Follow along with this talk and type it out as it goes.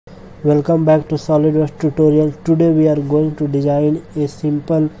Welcome back to Solidworks tutorial. Today we are going to design a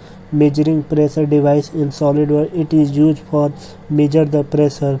simple measuring pressure device in Solidworks. It is used for measure the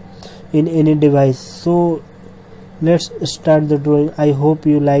pressure in any device. So let's start the drawing. I hope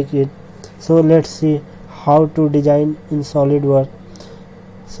you like it. So let's see how to design in Solidworks.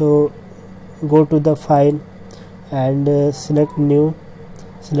 So go to the file and select new,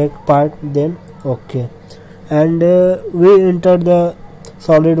 select part, then OK, and we enter the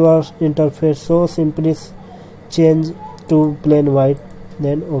Solidworks interface. So simply change to plain white,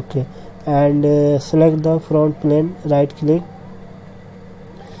 then OK, and select the front plane, right click,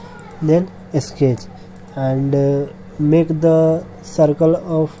 then sketch, and make the circle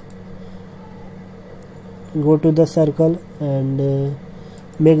of, go to the circle and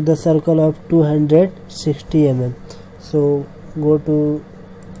make the circle of 260 mm. So go to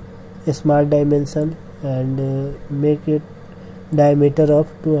smart dimension and make it diameter of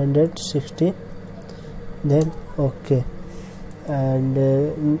 260, then OK, and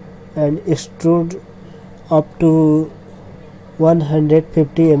extrude up to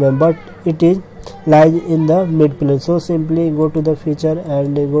 150 mm, but it is lies in the mid plane. So simply go to the feature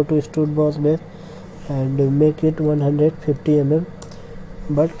and go to extrude boss base and make it 150 mm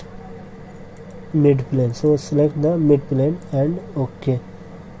but mid plane. So select the mid plane and OK.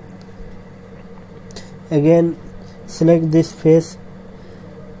 Again select this face,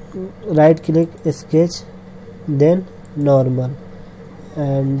 right click, sketch, then normal,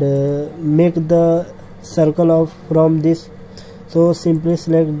 and make the circle of from this. So simply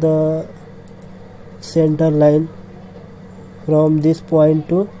select the center line from this point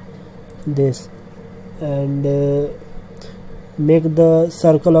to this, and make the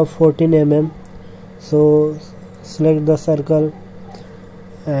circle of 14 mm. So select the circle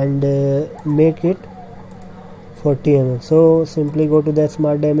and make it 40 mm. So simply go to the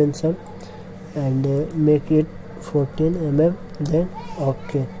smart dimension and make it 14 mm, then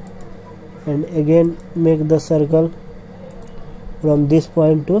OK, and again make the circle from this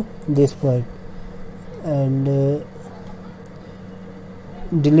point to this point, and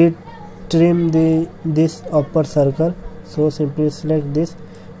delete, trim this upper circle. So simply select this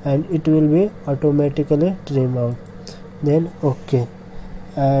and it will be automatically trim out, then OK,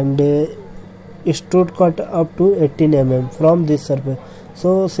 and extrude cut up to 18 mm from this surface.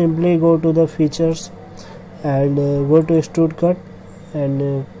 So simply go to the features and go to extrude cut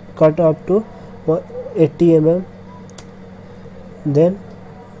and cut up to 80 mm, then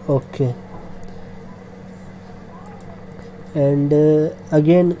OK, and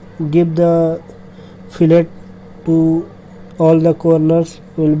again give the fillet to all the corners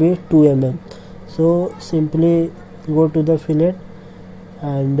will be 2 mm. So simply go to the fillet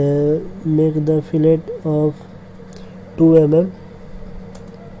and make the fillet of 2 mm.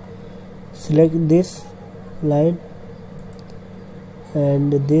 Select this line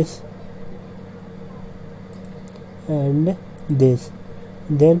and this and this,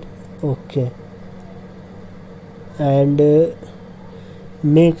 then OK, and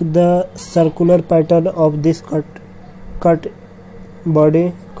make the circular pattern of this cut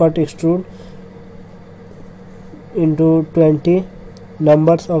body, cut extrude into 20.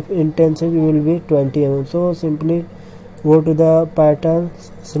 Numbers of intensity will be 20 mm. So simply go to the pattern,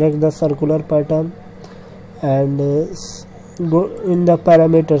 select the circular pattern, and go in the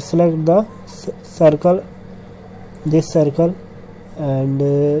parameters, select the circle, this circle,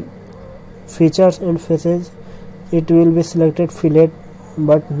 and features and faces, it will be selected fillet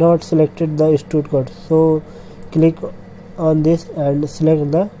but not selected the extrude cut. So click on this and select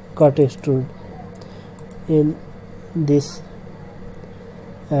the cut extrude in this,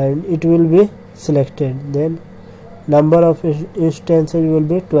 and it will be selected. Then number of instances will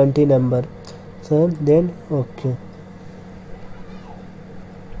be 20 number. So then OK,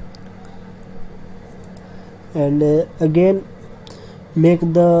 and again make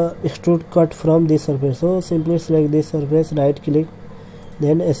the extrude cut from this surface. So simply select this surface, right click,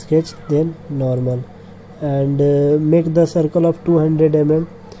 then sketch, then normal, and make the circle of 200 mm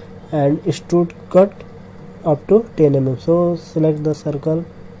and extrude cut up to 10 mm. So select the circle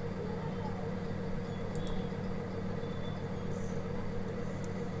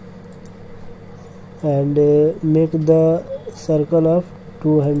and make the circle of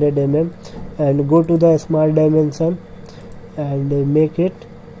 200 mm and go to the smart dimension and make it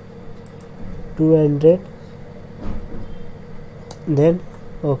 200, then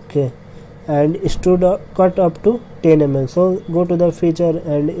OK, and extrude cut up to 10 mm. So go to the feature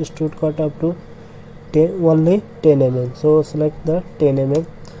and extrude cut up to only 10 mm. So select the 10 mm,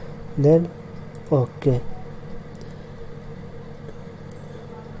 then OK,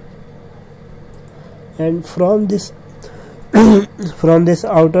 and from this from this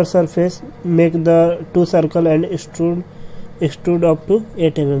outer surface make the two circle and extrude up to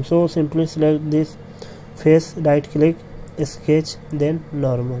 8 mm. So simply select this face, right click, sketch, then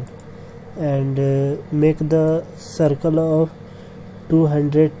normal, and make the circle of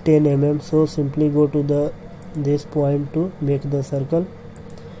 210 mm. So simply go to this point to make the circle,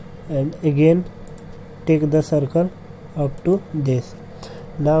 and again take the circle up to this.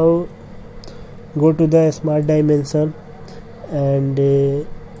 Now go to the smart dimension, and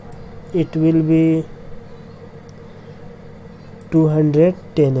it will be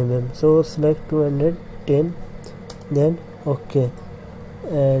 210 mm. So select 210, then OK,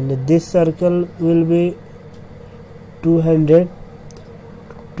 and this circle will be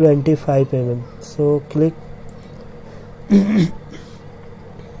 225 mm. So click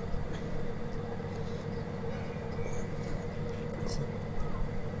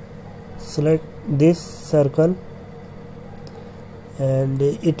select this circle, and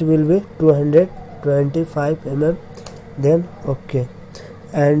it will be 225 mm, then OK,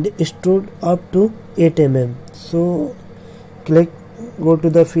 and extrude up to 8 mm. So click, go to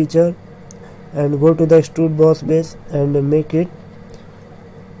the feature and go to the extrude boss base and make it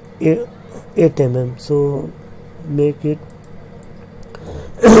 8 mm. So make it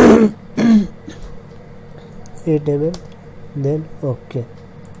 8 mm, then OK,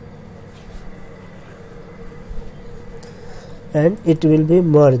 and it will be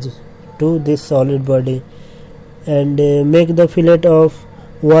merged to this solid body. And make the fillet of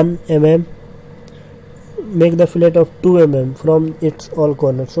 1 mm, make the fillet of 2 mm from its all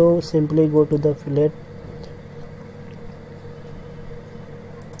corners. So simply go to the fillet,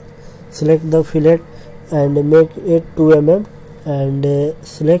 select the fillet and make it 2 mm, and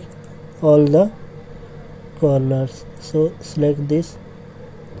select all the corners. So select this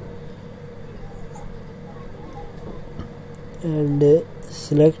and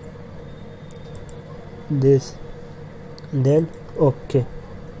select this, then OK.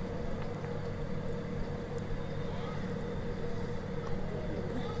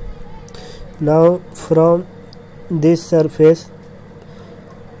 Now from this surface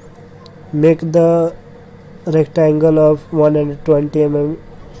make the rectangle of 120 mm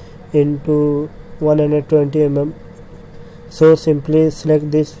into 120 mm. So simply select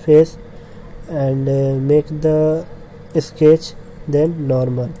this face and make the sketch, then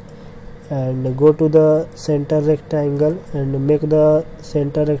normal, and go to the center rectangle and make the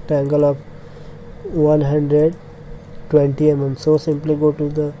center rectangle of 120 mm. So simply go to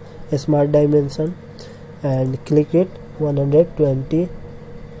the smart dimension and click it 120,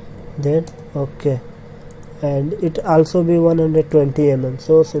 then OK, and it also be 120 mm.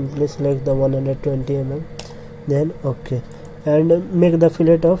 So simply select the 120 mm, then OK, and make the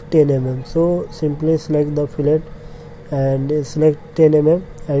fillet of 10 mm. So simply select the fillet and select 10 mm,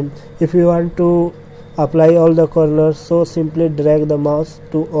 and if you want to apply all the corners, so simply drag the mouse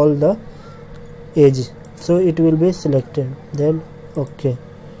to all the edge, so it will be selected, then OK,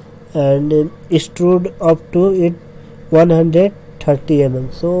 and extrude up to it 130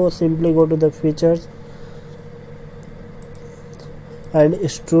 mm. So simply go to the features and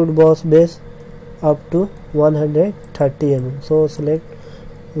extrude boss base up to 130 mm. So select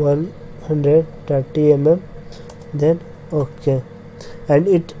 130 mm, then OK, and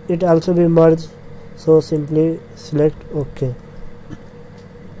it also be merged. So simply select OK,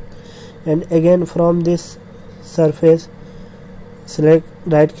 and again from this surface select,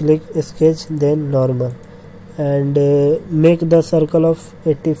 right click, sketch, then normal, and make the circle of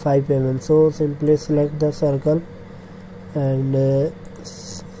 85 mm. So simply select the circle and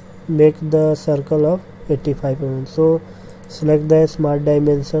make the circle of 85 mm. So select the smart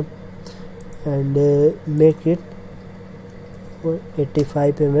dimension and make it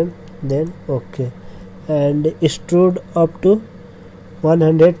 85 mm, then OK, and extrude up to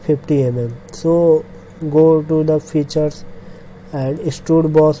 150 mm. So go to the features and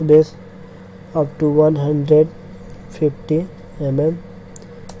extrude boss base up to 150 mm,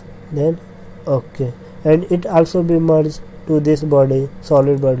 then OK, and it also be merged to this body,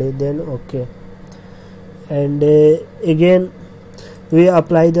 solid body, then OK, and again we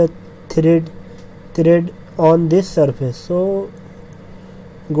apply the thread on this surface. So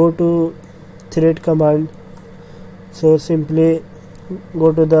go to thread command, so simply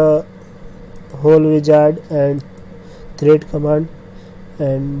go to the whole wizard and thread command,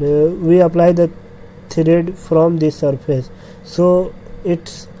 and we apply the thread from this surface. So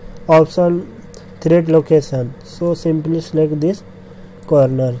it's option thread location, so simply select this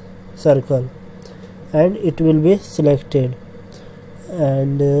corner circle and it will be selected,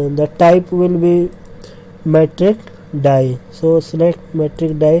 and the type will be metric die. So select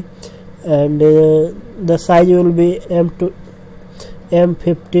metric die, and the size will be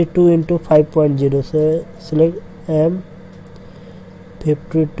M52 into 5.0. So select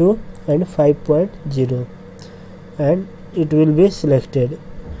M52 and 5.0, and it will be selected,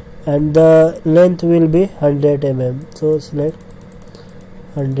 and the length will be 100 mm. So select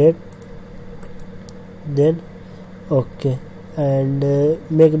 100, then OK, and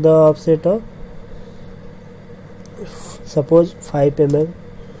make the offset of suppose 5 mm,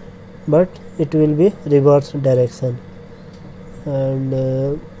 but it will be reverse direction, and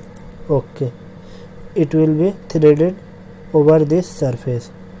OK, it will be threaded over this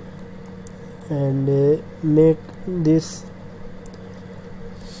surface, and make this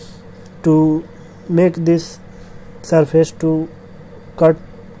surface to cut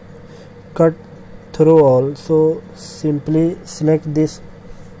through all. So simply select this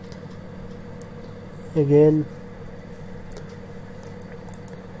again,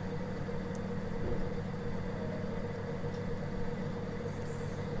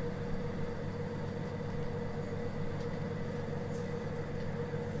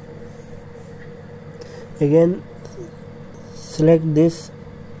 select this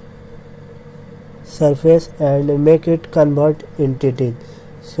surface and make it convert entity.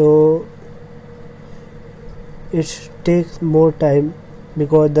 So it takes more time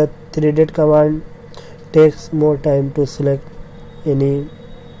because the threaded command takes more time to select any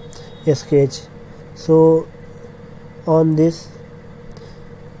sketch. So on this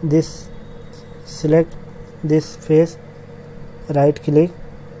select this face, right click,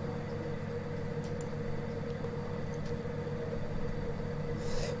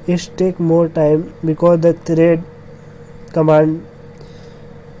 it take more time because the thread command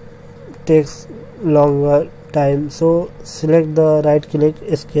takes longer time. So select the right click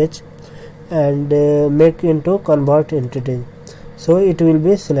sketch and make into convert entity, so it will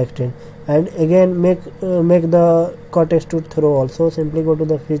be selected, and again make the cut extrude through also. Simply go to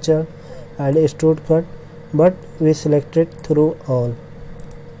the feature and extrude cut, but we selected through all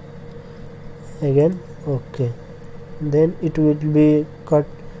again. OK, then it will be cut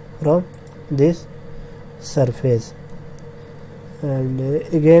from this surface, and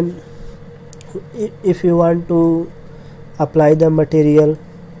again if you want to apply the material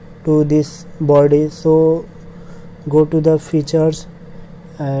to this body, so go to the features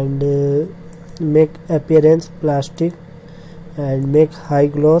and make appearance plastic and make high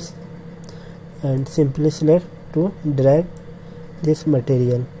gloss, and simply select to drag this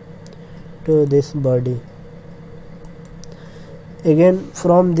material to this body. Again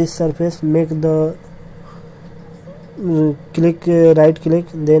from this surface make the click right click,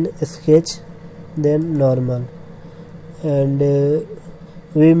 then sketch, then normal, and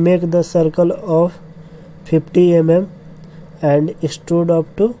we make the circle of 50 mm and extrude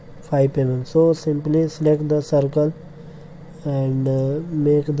up to 5 mm. So simply select the circle and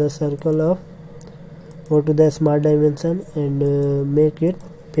make the circle of, go to the smart dimension and make it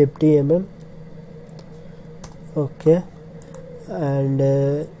 50 mm. OK, and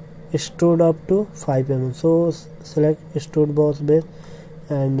extrude up to 5 mm. So select extrude boss base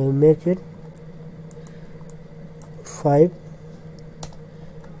and make it 5,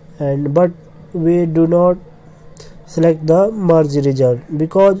 and but we do not select the merge result,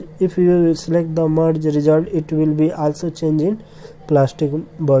 because if you select the merge result it will be also change in plastic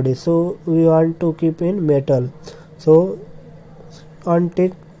body. So we want to keep in metal, so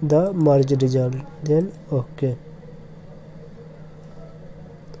untick the merge result, then OK,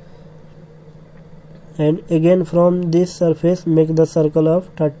 and again from this surface make the circle of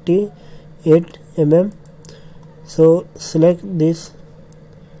 38 mm. So select this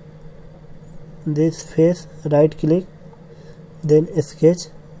face, right click, then sketch,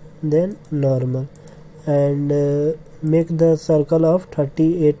 then normal, and make the circle of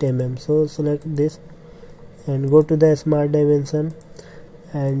 38 mm. So select this and go to the smart dimension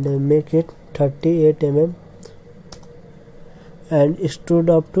and make it 38 mm and extrude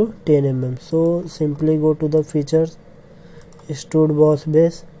up to 10 mm. So simply go to the features, extrude boss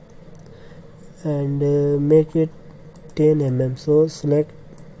base, and make it 10 mm. So select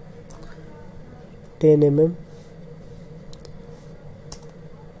 10 mm,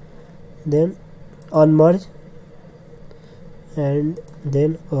 then unmerge, and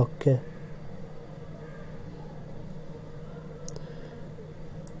then OK,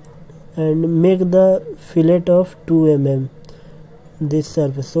 and make the fillet of 2 mm this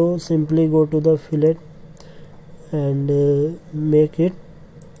surface. So simply go to the fillet and make it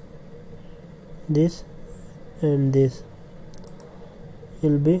this, and this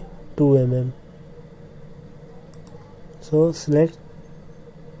will be 2 mm. So select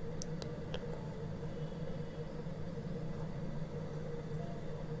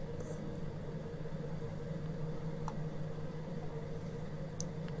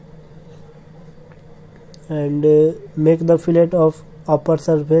and make the fillet of upper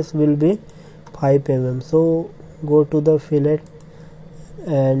surface will be 5 mm. So go to the fillet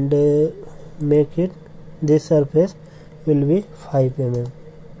and make it, this surface will be 5 mm.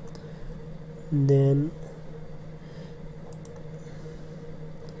 Then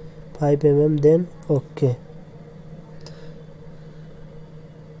 5 mm, then OK.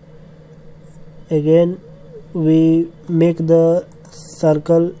 Again we make the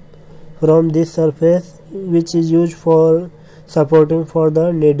circle from this surface which is used for supporting for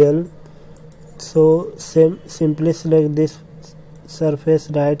the needle. So simply select this surface,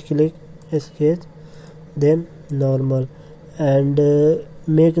 right click, sketch, then normal, and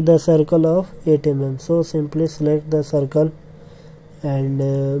make the circle of 8 mm. So simply select the circle and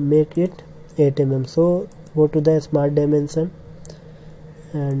make it 8 mm. So go to the smart dimension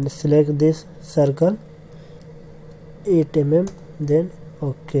and select this circle 8 mm, then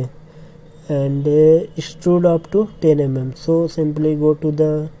OK, and extrude up to 10 mm. So simply go to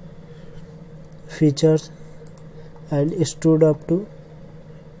the features and extrude up to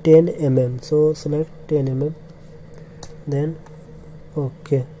 10 mm. So select 10 mm, then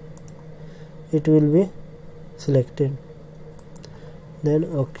OK, it will be selected, then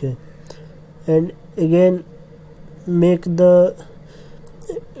OK. And again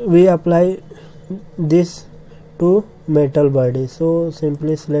we apply this to metal body. So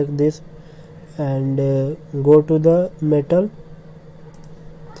simply select this and go to the metal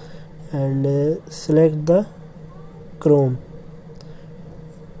and select the chrome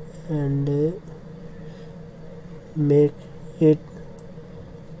and make it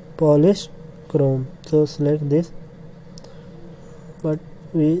polished chrome. So select this, but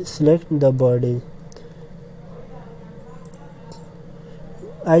we select the body.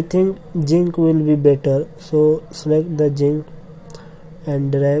 I think zinc will be better, so select the zinc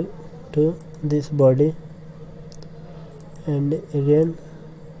and drag to this body, and again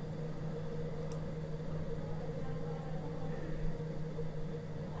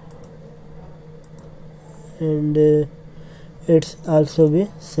and it's also be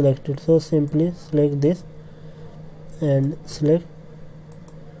selected. So simply select this and select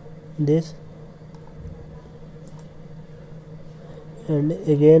this and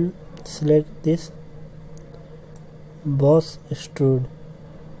again select this boss extrude,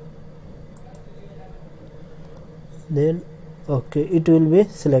 then OK, it will be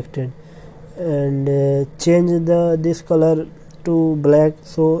selected, and change this color to black.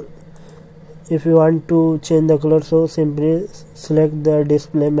 So if you want to change the color, so simply select the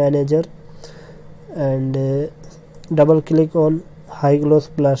display manager and double click on high gloss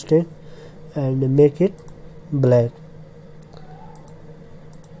plastic and make it black,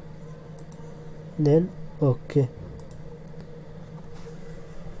 then OK.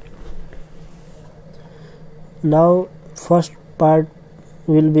 Now first part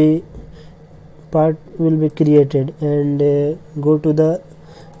will be created, and go to the,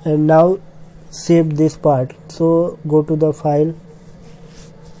 and now save this part. So go to the file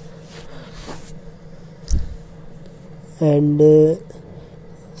and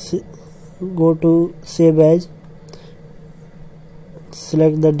go to save as,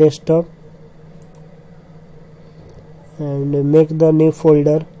 select the desktop and make the new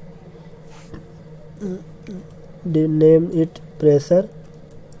folder, name it pressure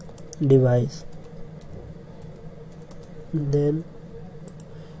device, then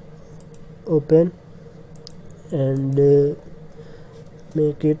open and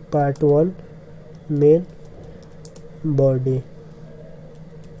make it part 1 main body,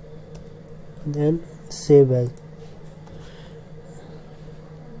 then save as.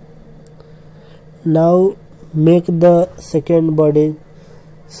 Now make the second body.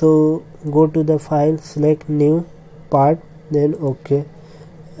 So go to the file, select new part, then OK,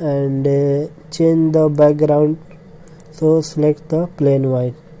 and change the background. So select the plain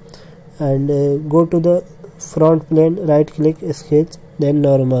white and go to the front plane, right click, sketch, then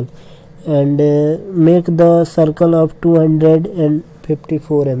normal, and make the circle of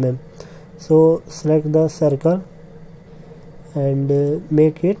 254 mm. So select the circle and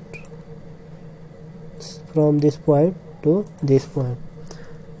make it from this point to this point,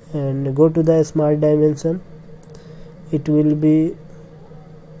 and go to the smart dimension, it will be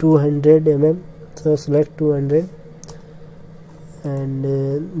 200 mm. So select 200,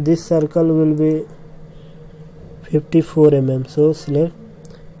 and this circle will be 54 mm. So select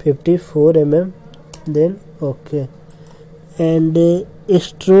 54 mm, then OK, and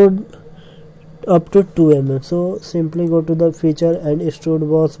extrude up to 2 mm. So simply go to the feature and extrude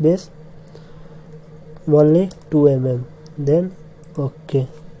boss base only 2 mm, then OK.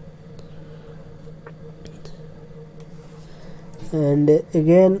 And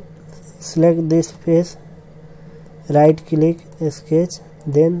again select this face, right click, sketch,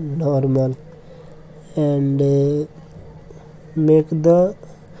 then normal, and make the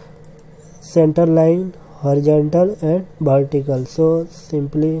center line horizontal and vertical. So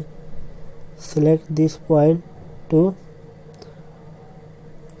simply select this point to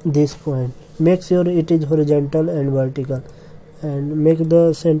this point, make sure it is horizontal and vertical, and make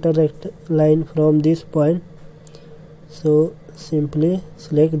the center line from this point. So simply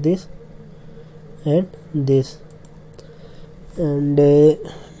select this and this, and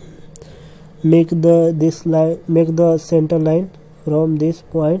make the center line from this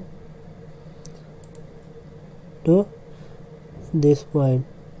point to this point,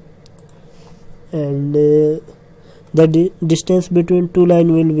 and the distance between two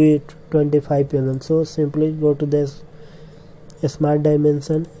lines will be 25 mm. So simply go to this smart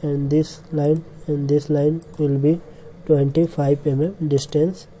dimension, and this line will be 25 mm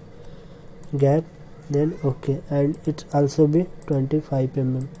distance gap, then OK, and it also be 25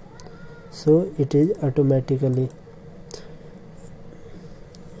 mm. So it is automatically,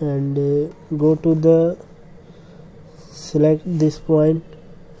 and go to the select this point,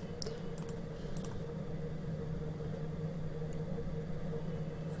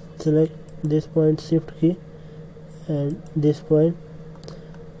 select this point, shift key, and this point,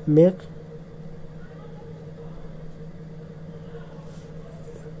 make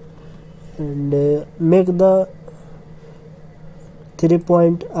the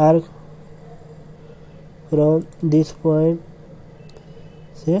 3-point arc from this point,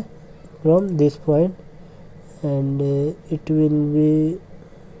 say from this point, and it will be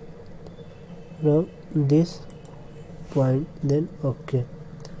from this point, then OK.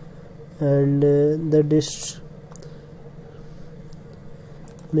 And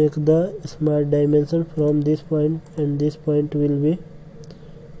make the smart dimension from this point, and this point will be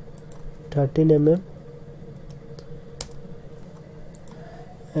 13 mm,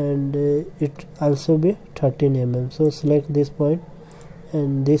 and it also be 13 mm. So select this point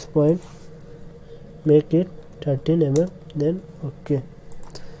and this point, make it 13 mm, then OK,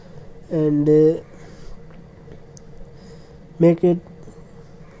 and make it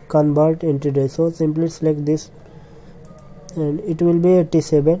convert into days. So simply select this, and it will be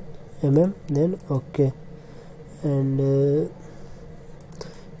 87 mm, then OK, and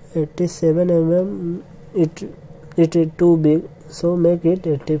 87 mm it is too big, so make it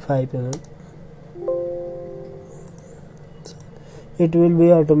 85 mm. It will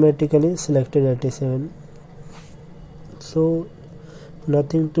be automatically selected 87, so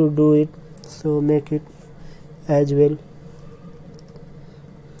nothing to do it, so make it as well,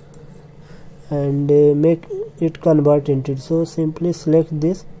 and make it convert into it. So simply select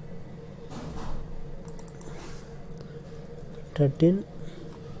this 13,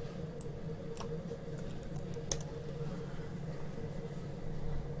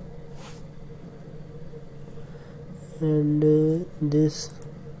 and this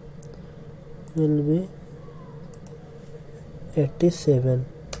will be 87,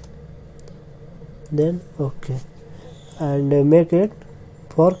 then OK, and make it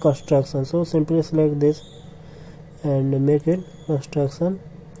for construction. So simply select this and make it construction,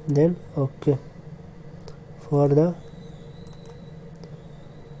 then OK. For the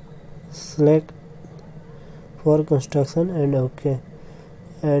select for construction and OK,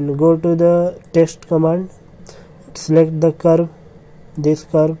 and go to the text command, select the curve, this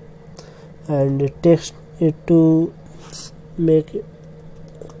curve, and text it to make it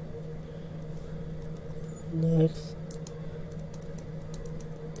next,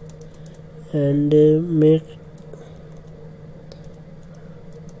 and make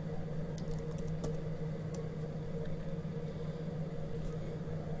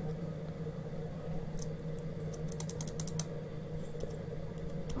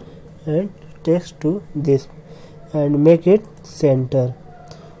and text to this, and make it center,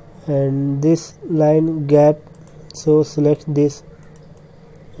 and this line gap, so select this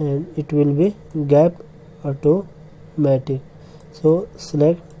and it will be gap automatic, so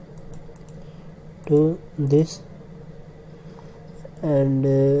select to this, and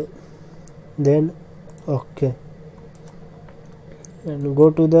then OK, and go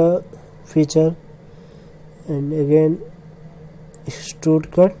to the feature, and again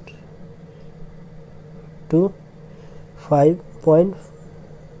extrude cut to 5.5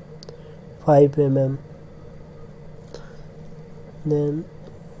 mm, then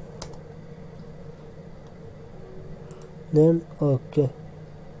OK,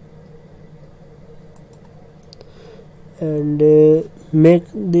 and make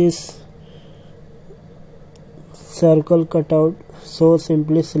this circle cutout. So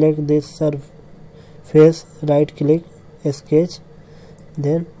simply select this surface, right click, sketch,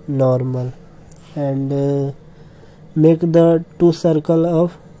 then normal, and make the two circle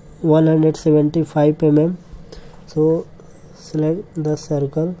of 175 mm. So select the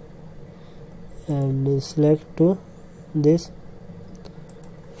circle and select to this,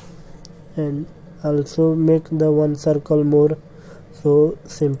 and also make the one circle more. So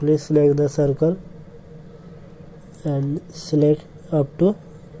simply select the circle and select up to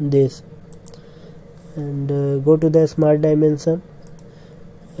this, and go to the smart dimension,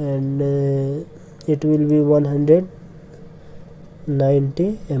 and it will be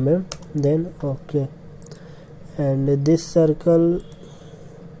 190 mm, then OK, and this circle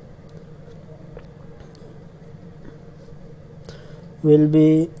will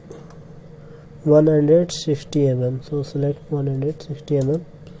be 160 mm. So select 160 mm,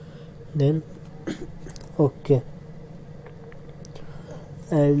 then OK,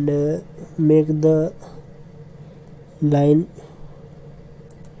 and make the line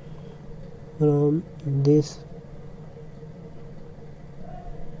from this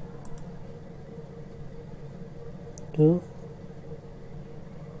to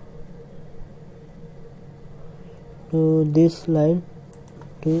this line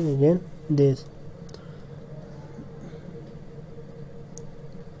to again this.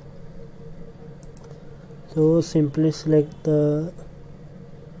 So simply select the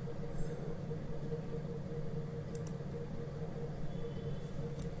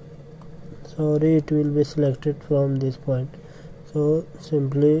it will be selected from this point. So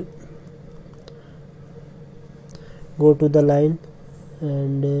simply go to the line,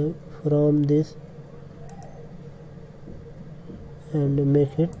 and from this and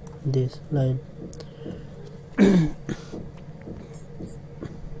make it this line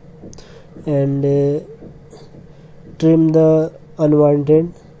and trim the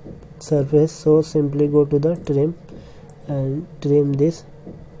unwanted surface. So simply go to the trim and trim this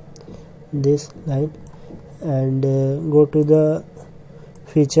line, and go to the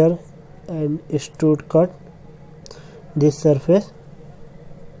feature and extrude cut this surface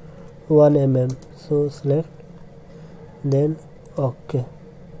 1 mm. So select, then OK.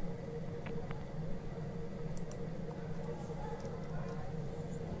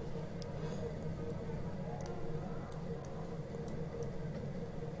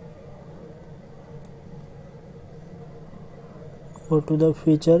 Go to the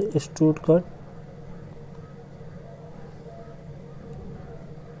feature extrude cut,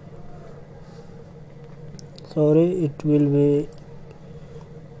 it will be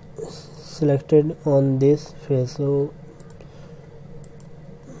selected on this face. So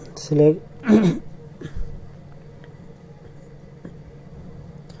select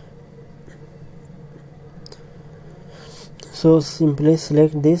so simply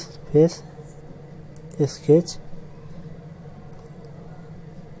select this face, sketch,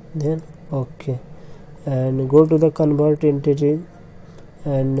 then OK, and go to the convert entity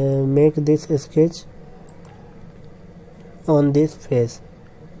and make this sketch on this face.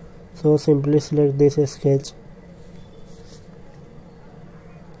 So simply select this sketch,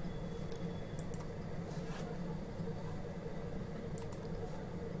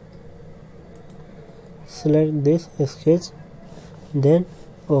 select this sketch, then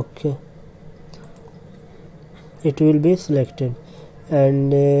OK, it will be selected,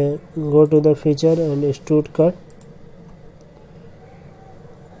 and go to the feature and extrude cut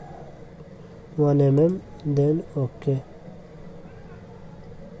 1 mm, then OK.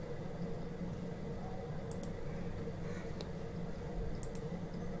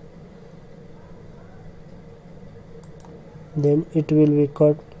 Then it will be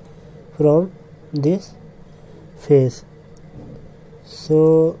cut from this face.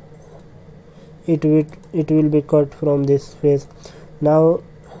 So it will be cut from this face. Now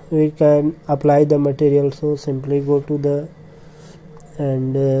we can apply the material. So simply go to the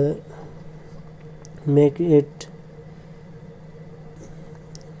and make it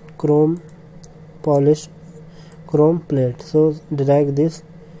chrome polished chrome plate. So drag this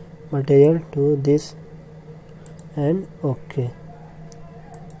material to this and OK,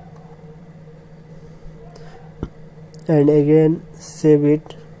 and again save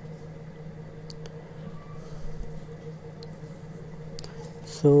it.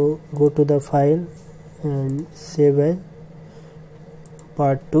 So go to the file and save as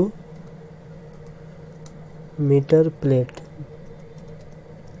part 2 meter plate.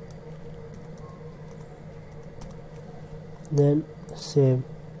 then save.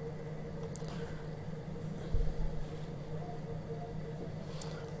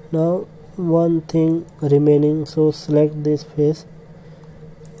 Now one thing remaining, so select this face,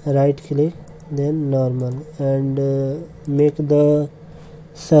 right click, then normal, and make the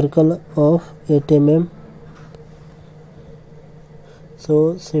circle of 8 mm.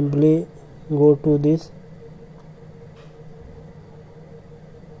 So simply go to this,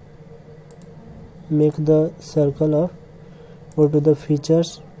 make the circle of, go to the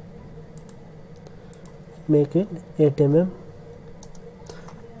features, make it 8 mm,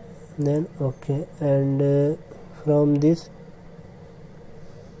 then OK, and from this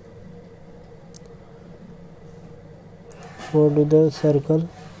go to the circle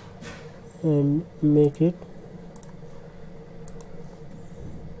and make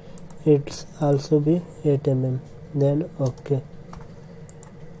it's also be 8 mm, then OK,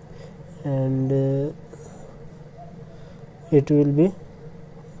 and it will be,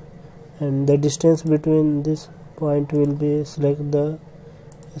 and the distance between this point will be, select the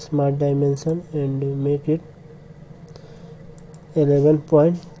smart dimension and make it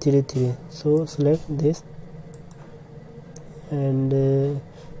 11.33. so select this, and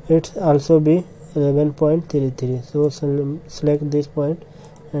it's also be 11.33. so select this point,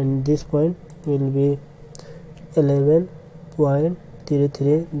 and this point will be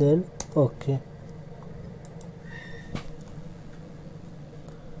 11.33, then OK.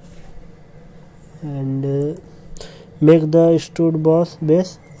 And make the extrude boss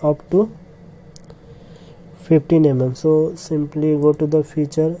base up to 15 mm. so simply go to the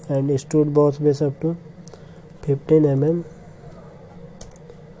feature and extrude boss base up to 15 mm,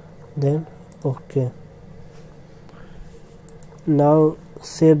 then OK. Now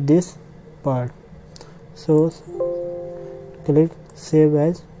save this part, so click save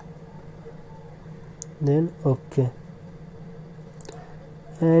as, then OK,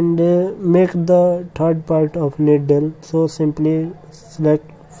 and make the third part of needle, so simply select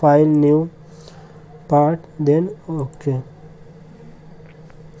file, new part, then OK,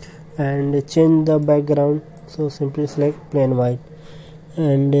 and change the background, so simply select plain white,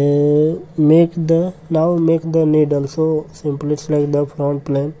 and make the needle, so simply select the front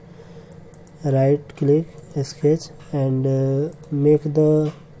plane, right click, sketch, and make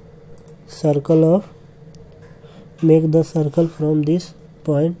the circle from this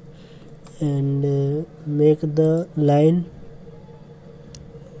point, and make the line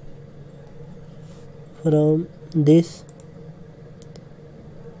from this,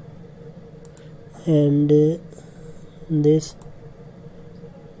 and this,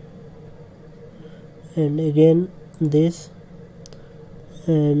 and again this,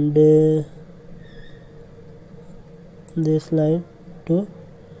 and this line to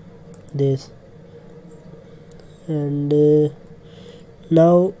this, and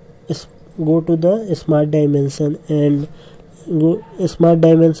now go to the smart dimension, and go smart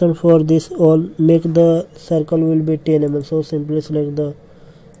dimension for this all, make the circle will be 10 mm, so simply select the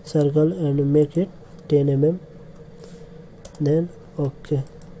circle and make it 10 mm, then OK,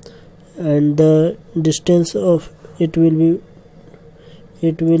 and the distance of it will be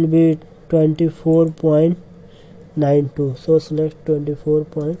 24.92, so select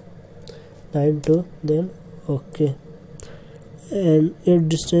 24.92, then OK, and its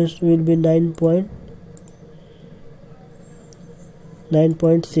distance will be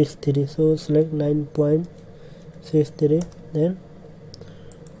 9.63, so select 9.63, then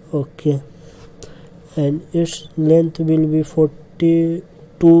OK, and its length will be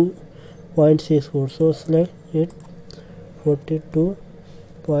 42.64, so select it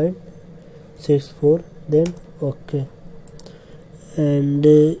 42.64, then OK, and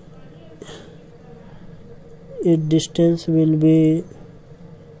its distance will be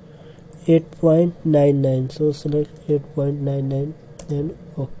 8.99, so select 8.99, then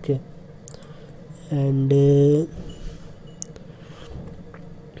OK, and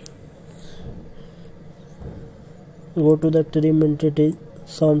go to the trim entity,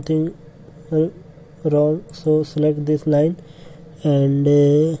 something wrong, so select this line and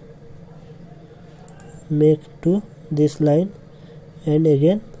make to this line, and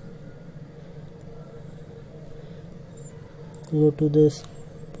again go to this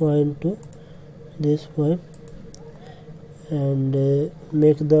point to this point, and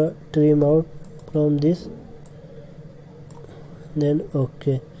make the trim out from this, then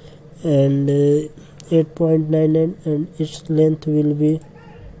OK, and 8.99, and its length will be,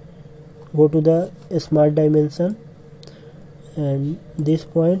 go to the smart dimension, and this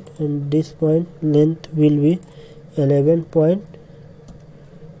point and this point length will be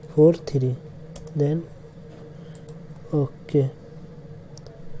 11.43, then OK,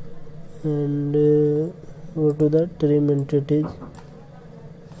 and go to the trim entities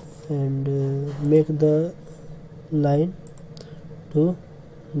and make the line to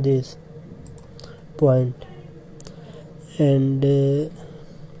this point, and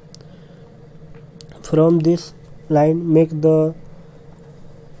from this line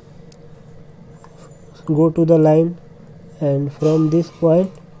go to the line, and from this point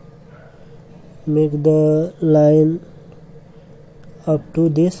make the line up to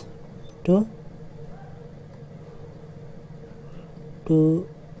this to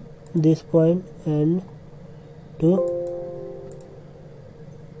this point and to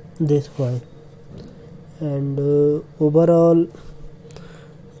this point, and overall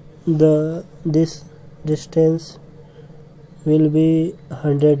this distance will be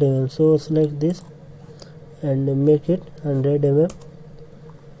 100 mm. So select this and make it 100 mm,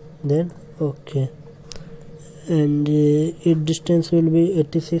 then OK, and its distance will be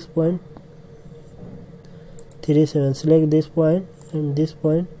 86.37. select this point and this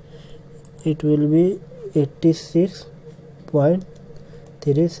point, it will be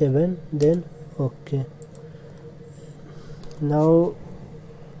 86.37, then OK. Now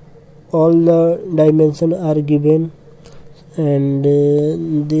all the dimensions are given, and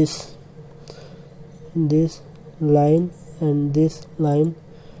this line and this line,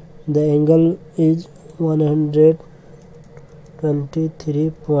 the angle is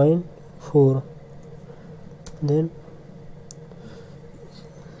 123.4,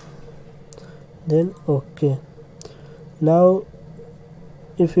 then OK. Now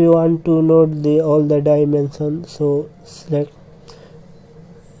if you want to note all the dimensions, so select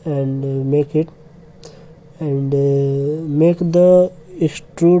and make it, and make the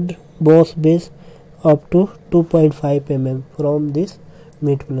extrude boss base up to 2.5 mm from this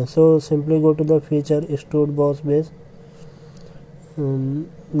mid plane. So simply go to the feature extrude boss base,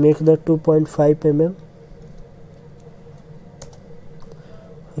 make the 2.5 mm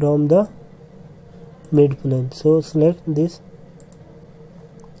from the mid plane. So select this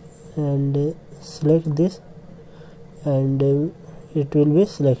and select this, and it will be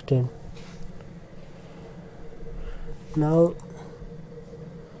selected. Now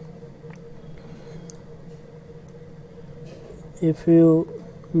if you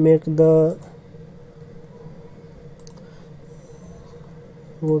make the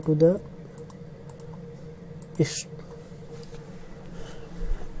go to the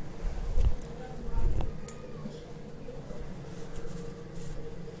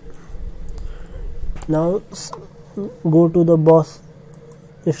now go to the boss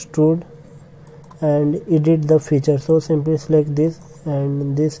extrude and edit the feature. So simply select this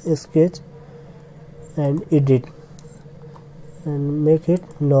and this sketch and edit and make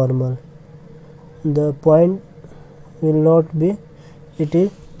it normal. The point will not be, it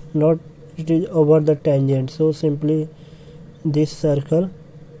is over the tangent. So simply this circle,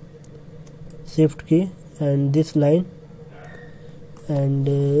 shift key and this line, and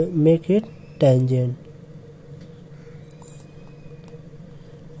make it tangent.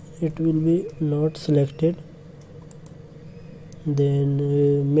 It will be not selected,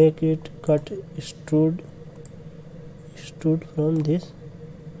 then make it cut extrude from this,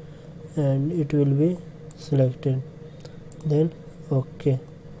 and it will be selected, then OK.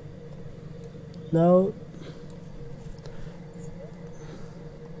 Now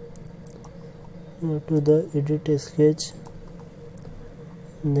go to the edit sketch,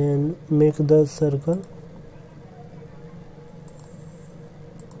 then make the circle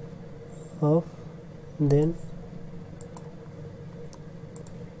off, then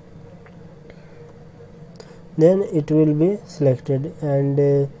it will be selected, and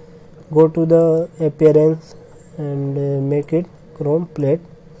go to the appearance and make it chrome plate,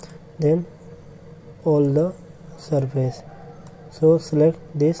 then all the surface. So select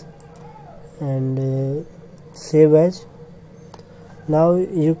this and save as. Now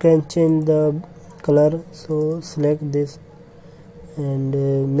you can change the color, so select this and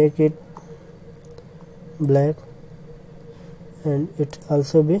make it black, and it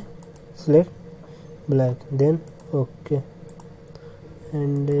also be select black, then OK,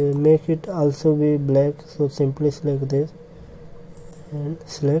 and make it also be black. So simply select this and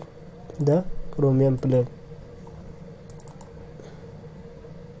select the chromium plate.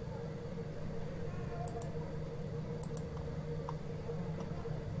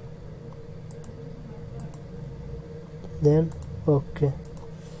 Then OK.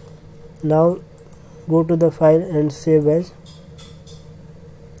 Now go to the file and save as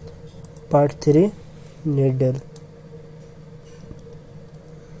part 3 needle,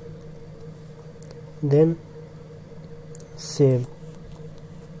 then save.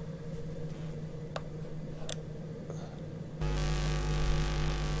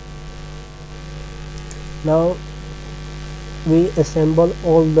 Now we assemble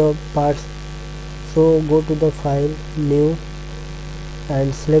all the parts, so go to the file, new,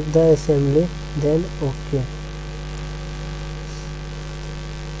 and select the assembly, then OK.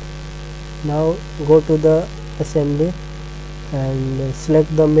 Now go to the assembly and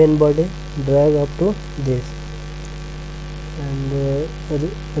select the main body, drag up to this and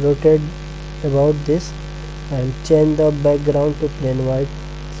rotate about this and change the background to plain white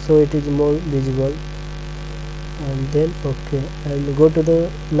so it is more visible, and then OK. And go to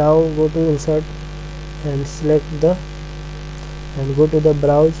the, now go to insert and select the, and go to the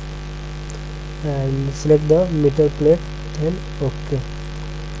browse and select the meter plate, then OK.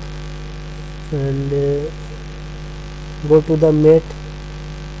 And go to the mate,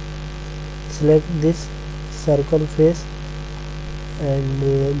 select this circle face and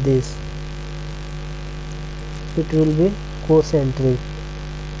this, it will be concentric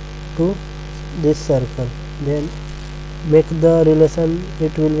to this circle, then make the relation,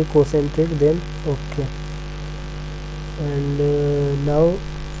 it will be concentric, then OK. And now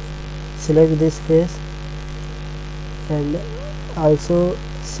select this face and also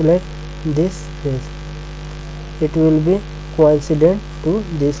select this face, it will be coincident to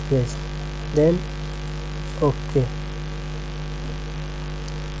this face, then OK.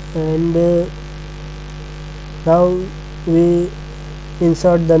 And now we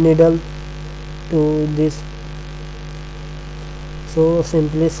insert the needle to this, so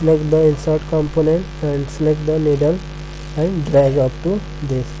simply select the insert component and select the needle and drag up to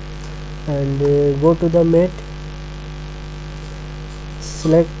this, and go to the mate,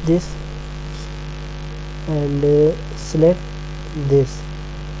 select this and select this,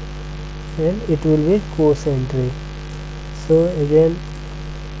 and it will be concentric. So again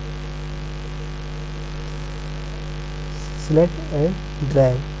select and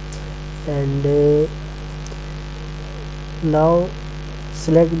drag, and now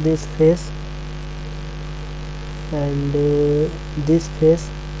select this face and this face,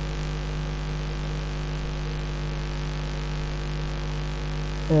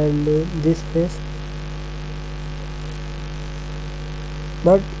 and this face,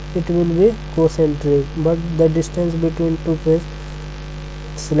 but it will be concentric, but the distance between two faces,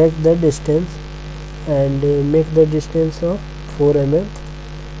 select the distance and make the distance of 4 mm,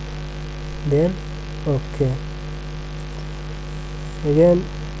 then OK. Again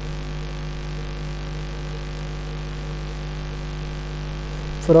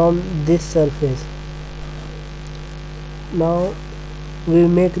from this surface, now we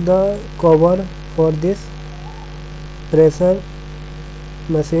make the cover for this pressure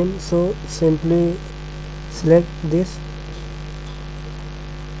machine, so simply select this,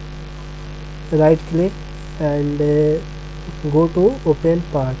 right click and go to open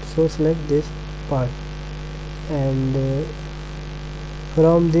part, so select this part and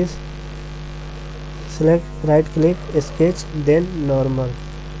from this select right click sketch, then normal,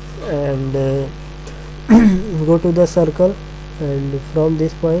 and go to the circle and from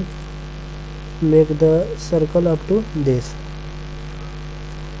this point make the circle up to this.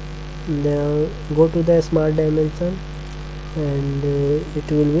 Now go to the smart dimension and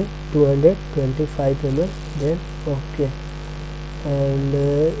it will be 225 mm, then OK. And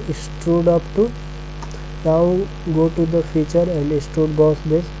extrude up to, now go to the feature and extrude boss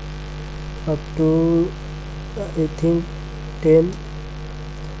base up to I think 10,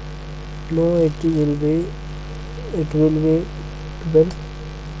 no it will be 12,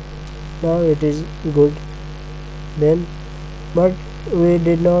 now it is good, then but we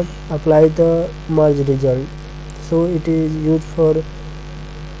did not apply the merge result, so it is used for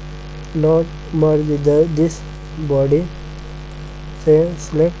not merge this body, say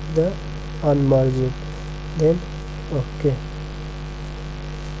select the unmerge it, then OK.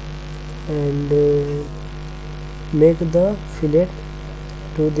 And make the fillet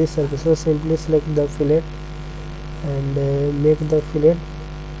to this surface, so simply select the fillet and make the fillet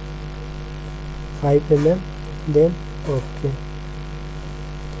 5 mm, then OK.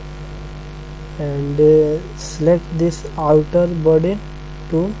 And select this outer body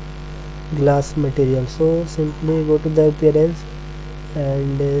to glass material, so simply go to the appearance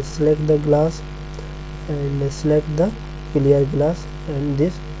and select the glass and select the clear glass and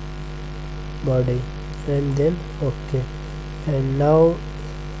this body, and then OK. And now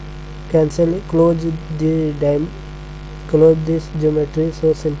cancel, close this geometry,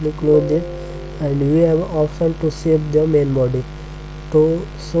 so simply close this, and we have option to save the main body,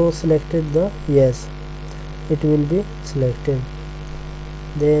 so selected the yes, it will be selected.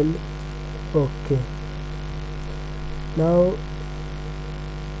 Then OK. Now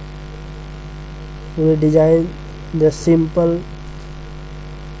we design the simple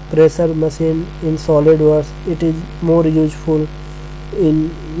pressure machine in Solidworks. It is more useful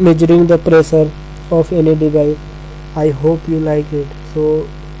in measuring the pressure of any device. I hope you like it. So